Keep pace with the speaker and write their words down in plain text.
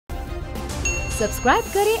Subscribe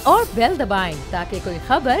करें और bell दबाएं ताकि कोई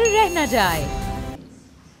खबर रह न जाए।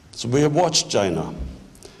 So we have watched China.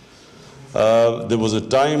 There was a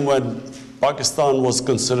time when Pakistan was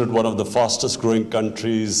considered one of the fastest growing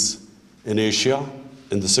countries in Asia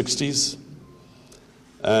in the 60s.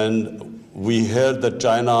 And we heard that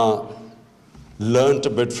China learnt a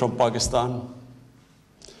bit from Pakistan.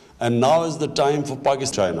 And now is the time for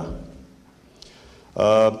Pakistan.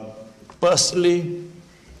 Personally,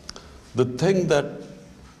 the thing that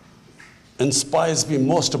inspires me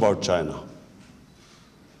most about China,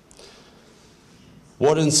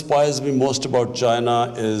 what inspires me most about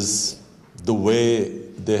China is the way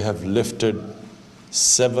they have lifted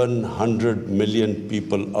 700 million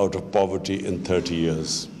people out of poverty in 30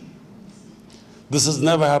 years. This has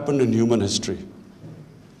never happened in human history.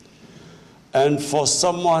 And for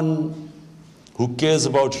someone who cares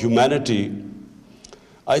about humanity,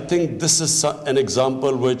 I think this is an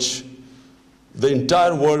example which the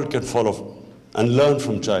entire world can follow and learn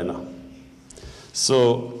from China.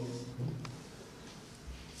 So,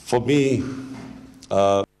 for me,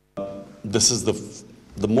 this is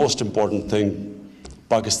the most important thing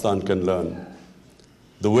Pakistan can learn,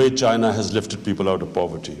 the way China has lifted people out of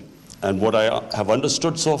poverty. And what I have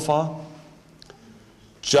understood so far,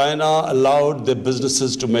 China allowed their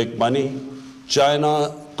businesses to make money.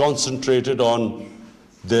 China concentrated on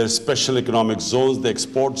their special economic zones, the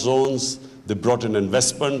export zones. They brought in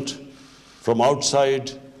investment from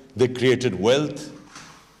outside. They created wealth.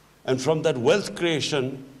 And from that wealth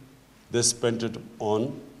creation, they spent it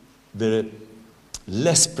on the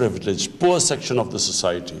less privileged, poor section of the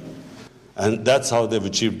society. And that's how they've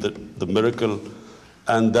achieved the miracle.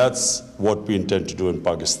 And that's what we intend to do in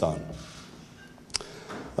Pakistan.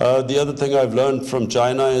 The other thing I've learned from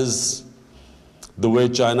China is the way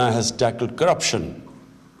China has tackled corruption.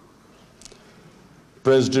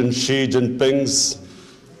 President Xi Jinping's,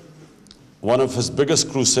 one of his biggest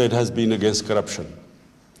crusade has been against corruption.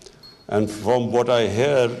 And from what I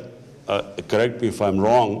hear, correct me if I'm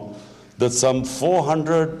wrong, that some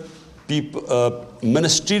 400 people,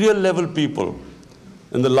 ministerial level people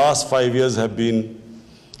in the last 5 years have been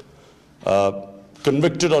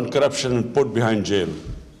convicted on corruption and put behind jail.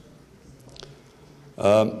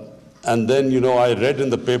 And then, you know, I read in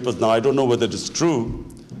the papers, now I don't know whether it is true,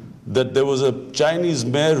 that there was a Chinese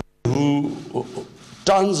mayor who,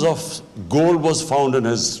 tons of gold was found in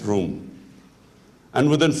his room. And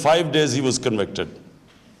within 5 days he was convicted.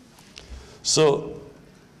 So,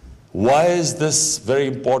 why is this very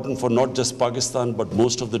important for not just Pakistan, but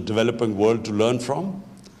most of the developing world to learn from?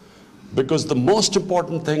 Because the most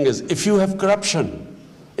important thing is, if you have corruption,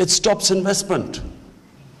 it stops investment.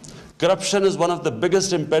 Corruption is one of the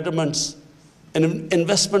biggest impediments in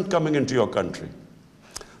investment coming into your country.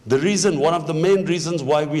 The reason, one of the main reasons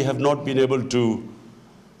why we have not been able to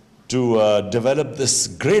develop this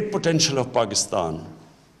great potential of Pakistan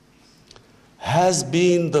has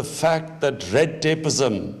been the fact that red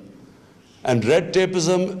tapeism, and red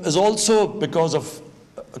tapeism is also because of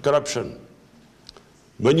corruption.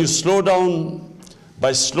 When you slow down,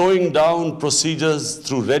 by slowing down procedures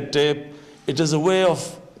through red tape, it is a way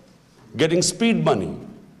of getting speed money,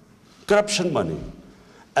 corruption money.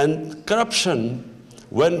 And corruption,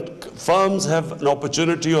 when firms have an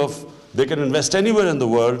opportunity of, they can invest anywhere in the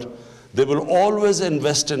world, they will always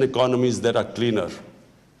invest in economies that are cleaner,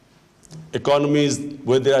 economies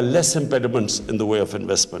where there are less impediments in the way of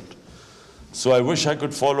investment. So I wish I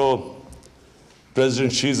could follow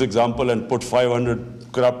President Xi's example and put 500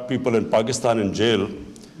 corrupt people in Pakistan in jail.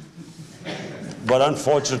 But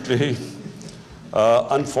unfortunately,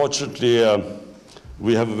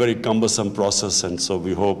 we have a very cumbersome process, and so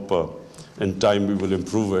we hope in time we will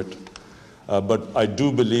improve it. But I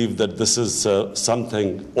do believe that this is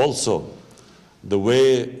something also, the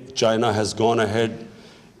way China has gone ahead,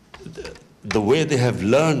 the way they have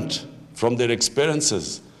learned from their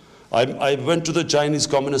experiences. I went to the Chinese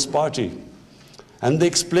Communist Party, and they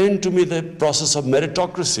explained to me the process of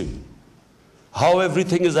meritocracy, how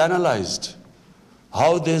everything is analyzed,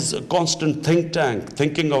 how there's a constant think tank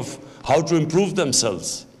thinking of how to improve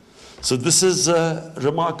themselves. So this is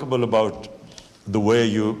remarkable about the way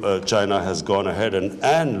China has gone ahead,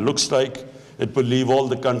 and looks like it will leave all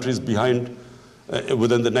the countries behind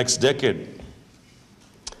within the next decade.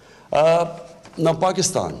 Now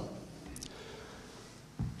Pakistan.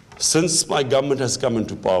 Since my government has come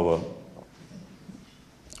into power,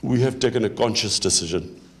 we have taken a conscious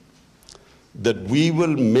decision that we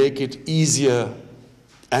will make it easier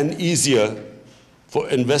and easier for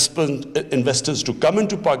investors to come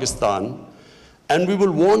into Pakistan, and we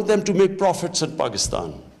will want them to make profits in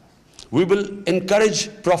Pakistan. We will encourage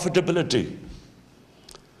profitability.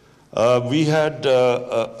 We had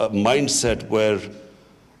a mindset where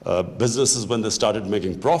businesses, when they started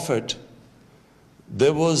making profit,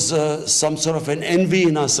 there was some sort of an envy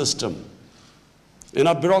in our system, in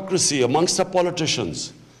our bureaucracy, amongst our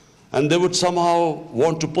politicians, and they would somehow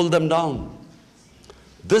want to pull them down.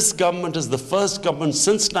 This government is the first government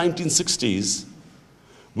since 1960s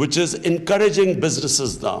which is encouraging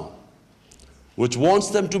businesses now, which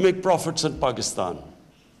wants them to make profits in Pakistan,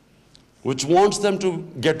 which wants them to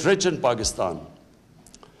get rich in Pakistan.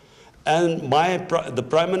 And the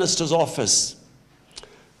Prime Minister's office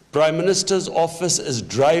is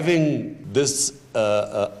driving this,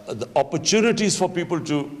 the opportunities for people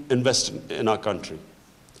to invest in our country.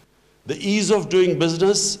 The ease of doing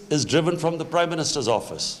business is driven from the Prime Minister's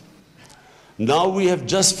office. Now we have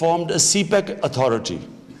just formed a CPEC authority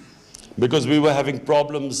because we were having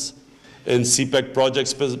problems in CPEC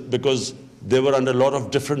projects because they were under a lot of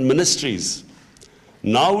different ministries.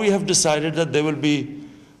 Now we have decided that there will be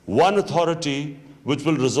one authority which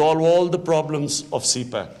will resolve all the problems of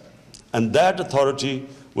CPEC. And that authority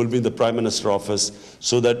will be in the Prime Minister's office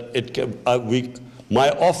so that it can, my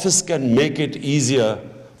office can make it easier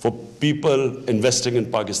for people investing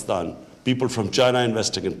in Pakistan, people from China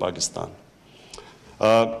investing in Pakistan.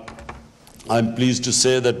 I'm pleased to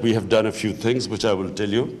say that we have done a few things which I will tell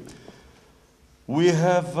you. We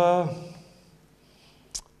have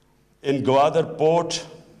in Gwadar Port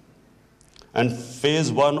and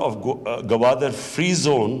phase 1 of Gwadar Free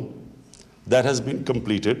Zone, that has been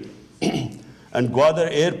completed. And Gwadar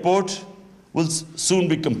Airport will soon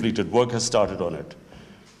be completed. Work has started on it.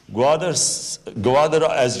 Gwadar,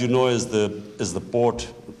 as you know, is the port,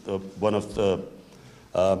 one of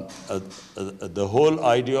the whole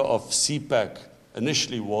idea of CPEC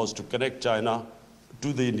initially was to connect China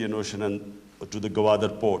to the Indian Ocean and to the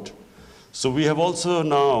Gwadar port. So we have also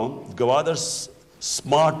now, Gwadar's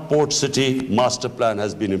smart port city master plan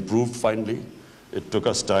has been improved finally. It took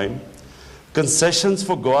us time. Concessions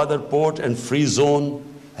for Gwadar port and free zone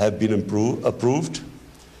have been approved.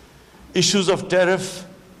 Issues of tariff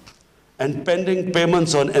and pending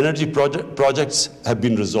payments on energy projects have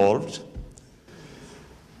been resolved.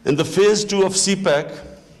 In the phase 2 of CPEC,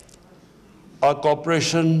 our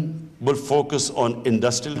cooperation will focus on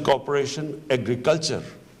industrial cooperation, agriculture.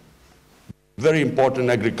 Very important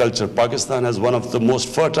agriculture. Pakistan has one of the most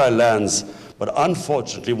fertile lands, but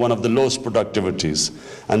unfortunately one of the lowest productivities.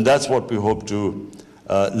 And that's what we hope to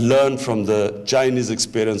learn from the Chinese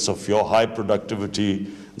experience of your high productivity,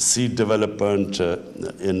 seed development,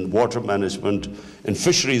 in water management, in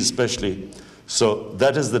fisheries especially. So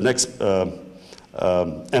that is the next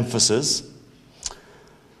emphasis.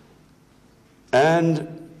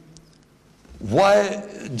 And why,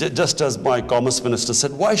 just as my Commerce Minister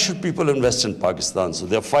said, why should people invest in Pakistan? So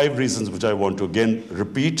there are 5 reasons which I want to again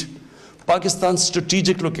repeat. Pakistan's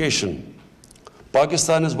strategic location.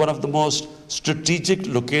 Pakistan is one of the most strategic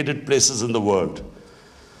located places in the world.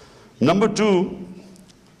 Number 2,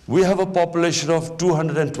 we have a population of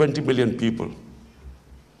 220 million people.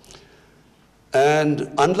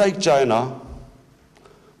 And unlike China,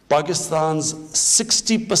 Pakistan's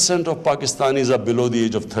 60% of Pakistanis are below the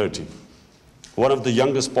age of 30. One of the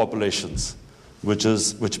youngest populations, which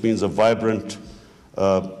means a vibrant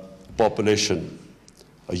population,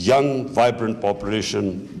 a young, vibrant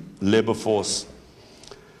population, labor force.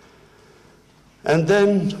 And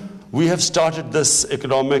then we have started this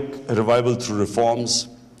economic revival through reforms.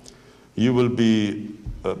 You will be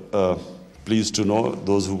pleased to know,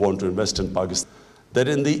 those who want to invest in Pakistan, that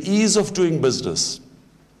in the ease of doing business,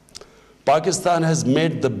 Pakistan has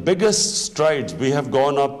made the biggest strides. We have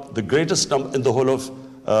gone up the greatest number in the whole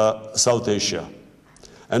of South Asia.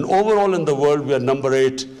 And overall in the world, we are number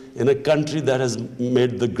 8 in a country that has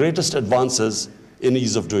made the greatest advances in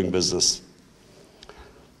ease of doing business.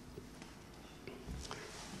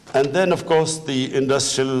 And then, of course, the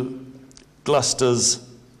industrial clusters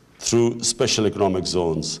through special economic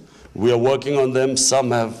zones. We are working on them.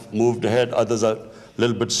 Some have moved ahead, others are a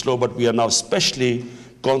little bit slow, but we are now especially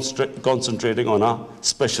concentrating on our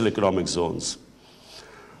special economic zones.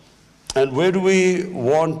 And where do we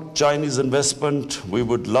want Chinese investment? We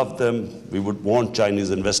would love them. We would want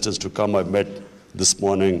Chinese investors to come. I met this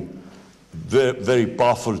morning very, very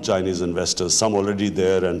powerful Chinese investors, some already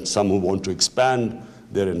there and some who want to expand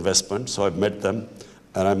their investment. So I've met them.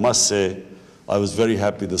 And I must say, I was very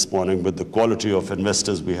happy this morning with the quality of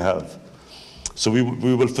investors we have. So we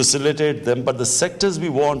will facilitate them. But the sectors we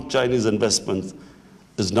want Chinese investment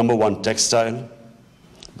is number 1, textile,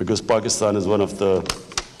 because Pakistan is one of the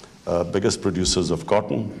biggest producers of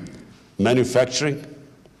cotton, manufacturing,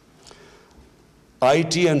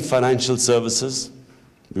 IT and financial services,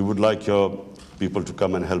 We would like your people to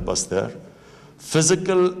come and help us there.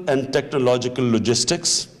 Physical and technological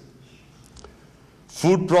logistics,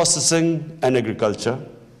 food processing and agriculture,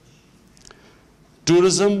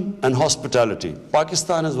 tourism and hospitality.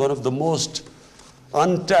 Pakistan is one of the most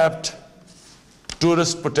untapped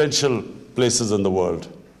tourist potential places in the world.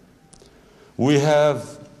 We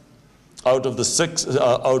have, out of the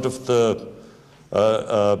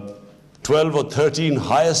 12 or 13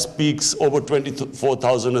 highest peaks, over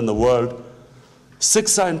 24,000 in the world,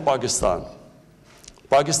 6 are in Pakistan.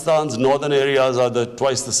 Pakistan's northern areas are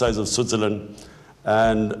twice the size of Switzerland,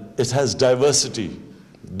 and it has diversity,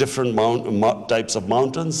 different types of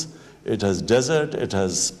mountains. It has desert, it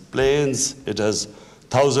has plains, it has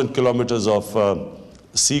 1,000 kilometers of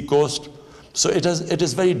sea coast. So it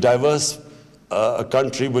is very diverse, a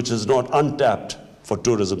country which is not untapped for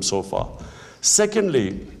tourism so far.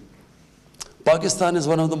 Secondly, Pakistan is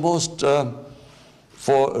one of the most,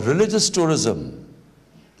 for religious tourism,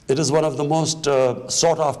 it is one of the most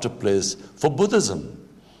sought after place for Buddhism.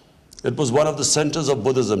 It was one of the centers of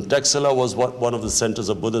Buddhism. Taxila was one of the centers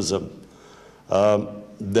of Buddhism.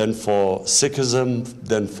 Then for Sikhism,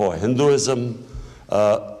 then for Hinduism,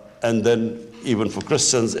 and then even for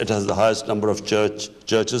Christians, it has the highest number of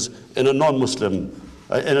churches in a non-Muslim,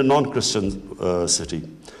 in a non-Christian city.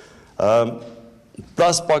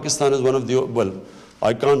 Plus, Pakistan is one of the, well,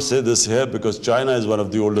 I can't say this here because China is one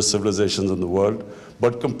of the oldest civilizations in the world,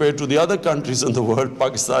 but compared to the other countries in the world,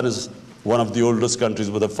 Pakistan is one of the oldest countries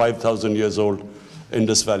with a 5,000 years old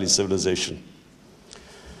Indus Valley civilization.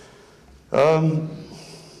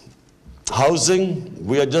 Housing,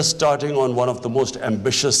 we are just starting on one of the most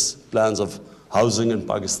ambitious plans of housing in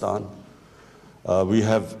Pakistan. We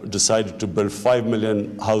have decided to build 5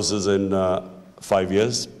 million houses in 5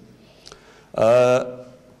 years.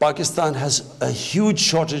 Pakistan has a huge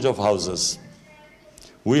shortage of houses.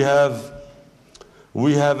 We have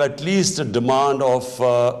at least a demand of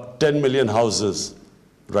 10 million houses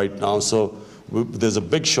right now. So there's a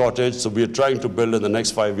big shortage. So we are trying to build in the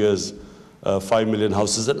next 5 years 5 million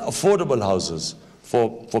houses, and affordable houses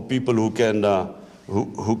for people who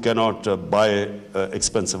cannot buy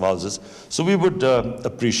expensive houses. So we would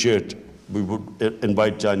appreciate, we would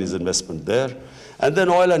invite Chinese investment there. And then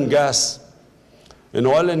oil and gas. In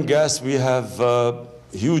oil and gas, we have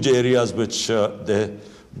huge areas which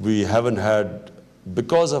we haven't had,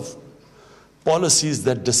 because of policies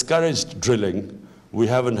that discouraged drilling, we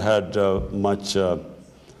haven't had much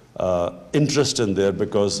interest in there,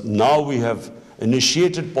 because now we have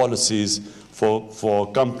initiated policies for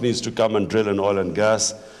companies to come and drill in oil and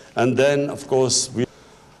gas. And then, of course, we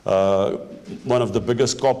one of the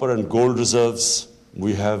biggest copper and gold reserves.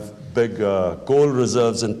 We have big coal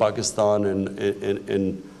reserves in Pakistan,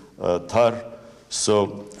 in Thar.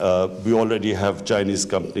 So we already have Chinese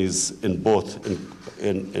companies in both,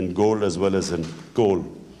 in gold as well as in coal.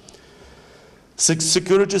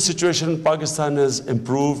 Security situation in Pakistan has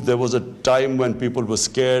improved. There was a time when people were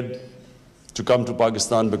scared to come to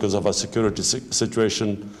Pakistan because of our security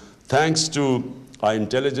situation. Thanks to our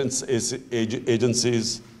intelligence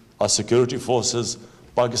agencies, our security forces,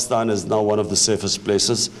 Pakistan is now one of the safest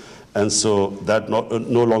places, and so that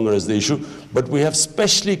no longer is the issue. But we have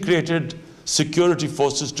specially created security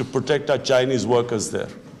forces to protect our Chinese workers there.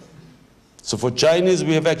 So for Chinese,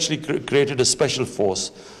 we have actually created a special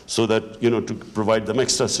force so that, to provide them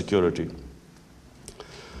extra security.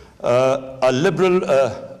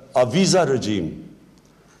 Our visa regime.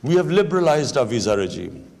 We have liberalized our visa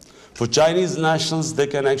regime. For Chinese nationals, they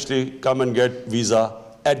can actually come and get visa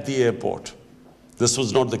at the airport. This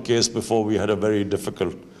was not the case before. We had a very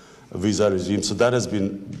difficult visa regime. So that has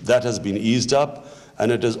been eased up,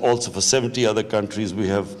 and it is also for 70 other countries we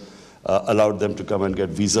have allowed them to come and get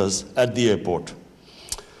visas at the airport.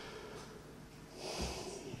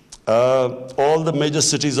 All the major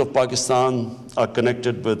cities of Pakistan are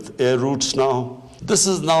connected with air routes now. This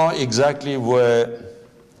is now exactly where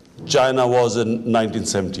China was in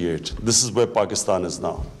 1978. This is where Pakistan is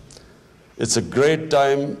now. It's a great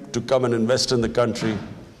time to come and invest in the country.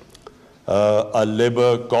 Our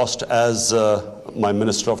labor cost, as my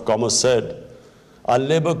Minister of Commerce said, our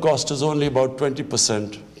labor cost is only about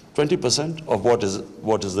 20%. 20% of what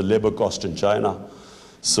is the labor cost in China.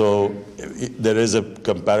 So there is a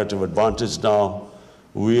comparative advantage now.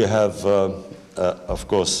 We have, of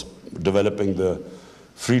course, developing the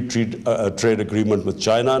free trade agreement with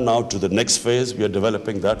China now to the next phase. We are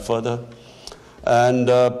developing that further. And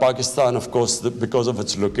Pakistan, of course, because of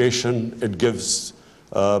its location, it gives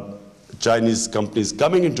Chinese companies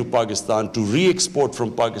coming into Pakistan to re-export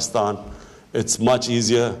from Pakistan. It's much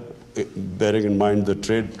easier, bearing in mind the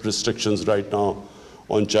trade restrictions right now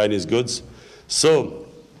on Chinese goods. So,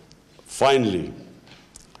 finally,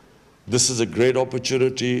 this is a great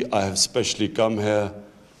opportunity. I have specially come here,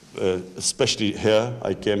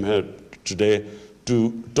 I came here today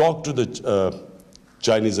to talk to the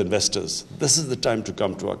Chinese investors. This is the time to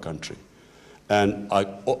come to our country. And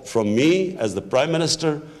from me, as the Prime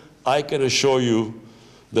Minister, I can assure you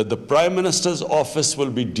that the Prime Minister's office will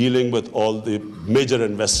be dealing with all the major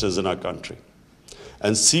investors in our country.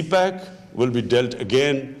 And CPAC will be dealt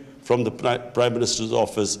again from the Prime Minister's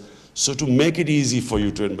office, so to make it easy for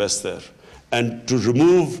you to invest there and to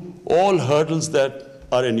remove all hurdles that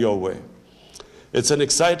are in your way. It's an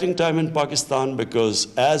exciting time in Pakistan because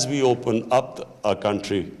as we open up our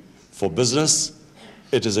country for business,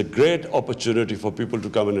 it is a great opportunity for people to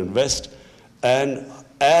come and invest. And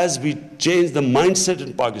as we change the mindset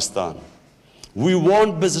in Pakistan, we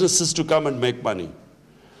want businesses to come and make money.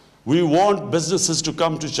 We want businesses to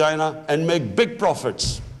come to China and make big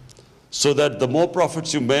profits, so that the more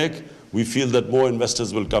profits you make, we feel that more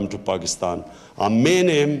investors will come to Pakistan. Our main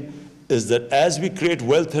aim is that as we create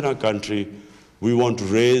wealth in our country, we want to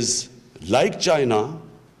raise, like China,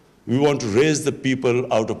 we want to raise the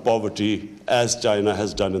people out of poverty as China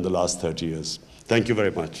has done in the last 30 years. Thank you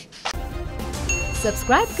very much.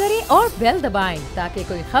 Subscribe करें और bell दबाएं ताकि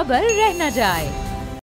कोई खबर रह न जाए।